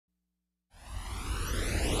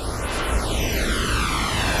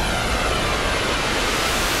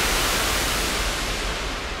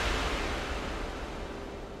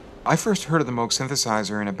I first heard of the Moog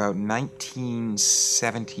synthesizer in about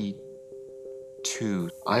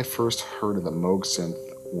 1972. I first heard of the Moog synth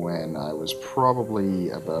when I was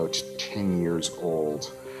probably about 10 years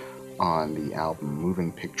old on the album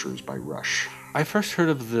Moving Pictures by Rush. I first heard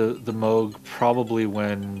of the Moog probably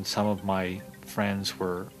when some of my friends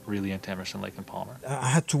were really into Emerson, Lake and Palmer. I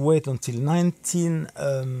had to wait until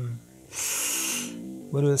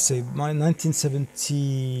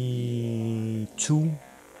 1972,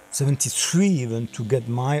 73 even, to get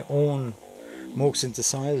my own Moog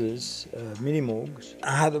synthesizers, mini Moogs.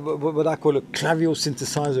 I had what I call a clavio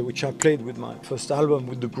synthesizer, which I played with my first album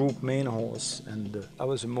with the group Main Horse, and I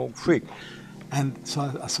was a Moog freak. And so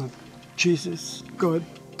I thought, Jesus, God,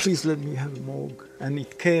 please let me have a Moog. And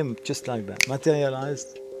it came just like that,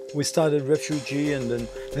 materialized. We started Refugee, and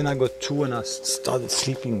then I got two, and I started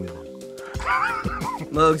sleeping with them.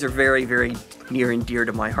 Moogs are very, very near and dear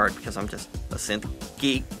to my heart because I'm just a synth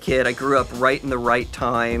geek kid. I grew up right in the right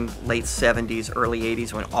time, late 70s, early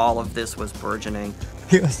 80s, when all of this was burgeoning.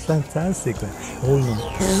 It was fantastic. Hold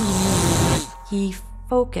on. He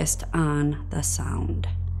focused on the sound.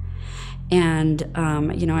 And,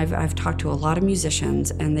 I've talked to a lot of musicians,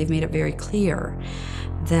 and they've made it very clear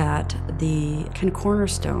that the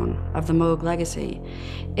cornerstone of the Moog legacy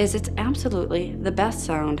is it's absolutely the best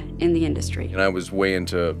sound in the industry. And I was way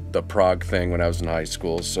into the prog thing when I was in high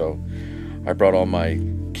school, so I brought all my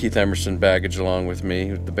Keith Emerson baggage along with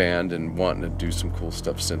me, with the band, and wanting to do some cool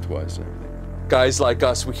stuff synth-wise and everything. Guys like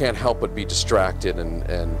us, we can't help but be distracted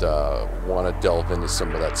and want to delve into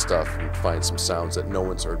some of that stuff and find some sounds that no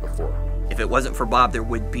one's heard before. If it wasn't for Bob, there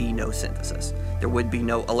would be no synthesis. There would be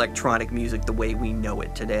no electronic music the way we know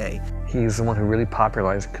it today. He's the one who really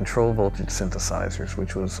popularized control voltage synthesizers,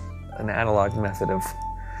 which was an analog method of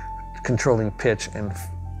controlling pitch and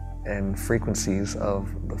frequencies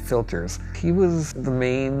of the filters. He was the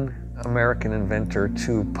main American inventor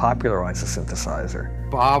to popularize the synthesizer.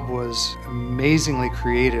 Bob was amazingly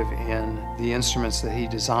creative in the instruments that he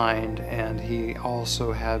designed, and he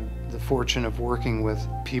also had the fortune of working with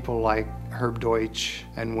people like Herb Deutsch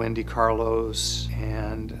and Wendy Carlos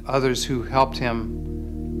and others who helped him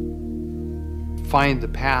find the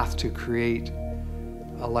path to create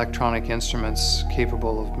electronic instruments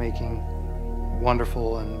capable of making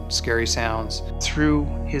wonderful and scary sounds. Through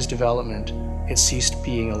his development, it ceased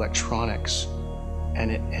being electronics,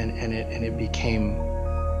 and it became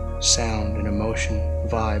sound and emotion,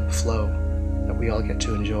 vibe, flow that we all get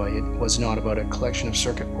to enjoy. It was not about a collection of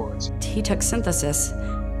circuit boards. He took synthesis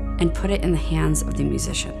and put it in the hands of the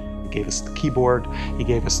musician. He gave us the keyboard, he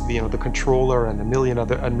gave us the controller and a million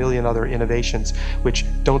other innovations, which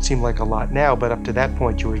don't seem like a lot now, but up to that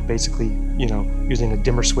point you were basically, using a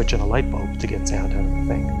dimmer switch and a light bulb to get sound out of the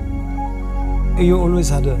thing. You always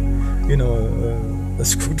had a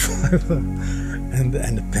screwdriver and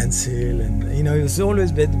a pencil, and it was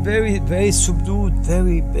always very, very subdued,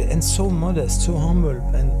 and so modest, so humble,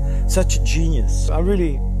 and such a genius. I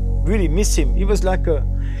really, really miss him. He was like I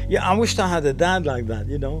wished I had a dad like that,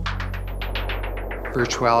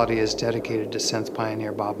 Virtuality is dedicated to synth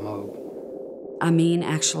pioneer Bob Moog. Amin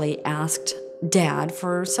actually asked Dad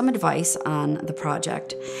for some advice on the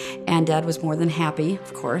project, and Dad was more than happy,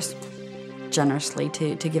 of course, generously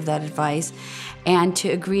to give that advice and to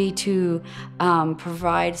agree to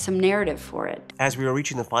provide some narrative for it. As we were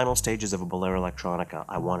reaching the final stages of a Bolero Electronica,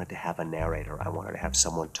 I wanted to have a narrator. I wanted to have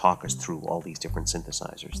someone talk us through all these different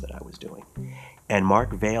synthesizers that I was doing. And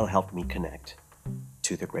Mark Vail helped me connect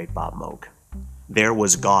to the great Bob Moog. There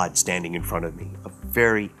was God standing in front of me, a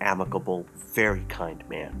very amicable, very kind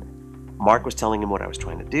man. Mark was telling him what I was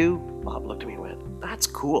trying to do. Bob looked at me and went, "That's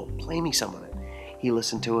cool, play me some of it." He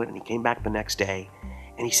listened to it, and he came back the next day,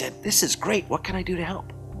 and he said, "This is great, what can I do to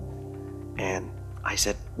help?" And I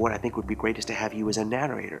said, "What I think would be great is to have you as a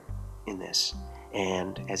narrator in this.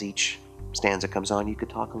 And as each stanza comes on, you could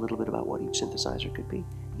talk a little bit about what each synthesizer could be."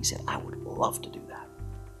 He said, "I would love to do that.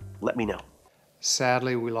 Let me know."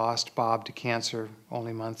 Sadly, we lost Bob to cancer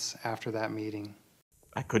only months after that meeting.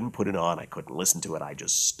 I couldn't put it on, I couldn't listen to it, I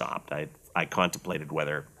just stopped. I contemplated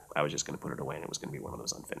whether I was just going to put it away and it was going to be one of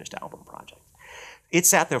those unfinished album projects. It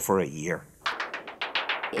sat there for a year.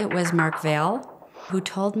 It was Mark Vail who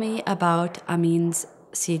told me about Amin's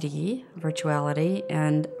CD, Virtuality,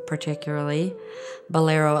 and particularly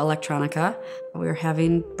Bolero Electronica. We were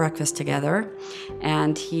having breakfast together,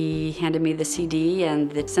 and he handed me the CD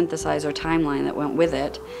and the synthesizer timeline that went with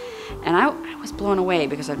it. And I was blown away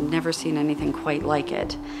because I've never seen anything quite like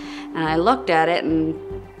it. And I looked at it, and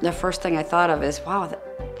the first thing I thought of is, wow,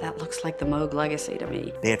 that looks like the Moog legacy to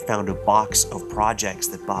me. They had found a box of projects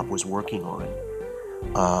that Bob was working on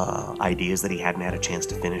ideas that he hadn't had a chance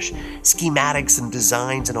to finish, schematics and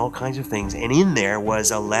designs and all kinds of things. And in there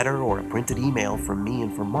was a letter or a printed email from me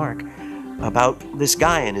and from Mark about this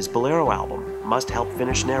guy and his Bolero album. Must help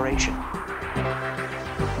finish narration.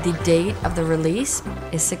 The date of the release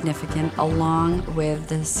is significant, along with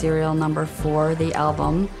the serial number for the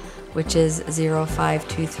album, which is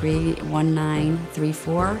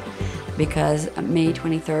 05231934, because May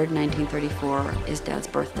 23rd, 1934 is Dad's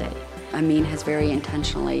birthday. Amin has very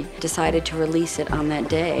intentionally decided to release it on that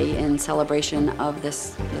day in celebration of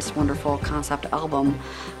this wonderful concept album,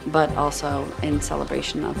 but also in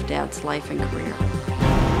celebration of Dad's life and career.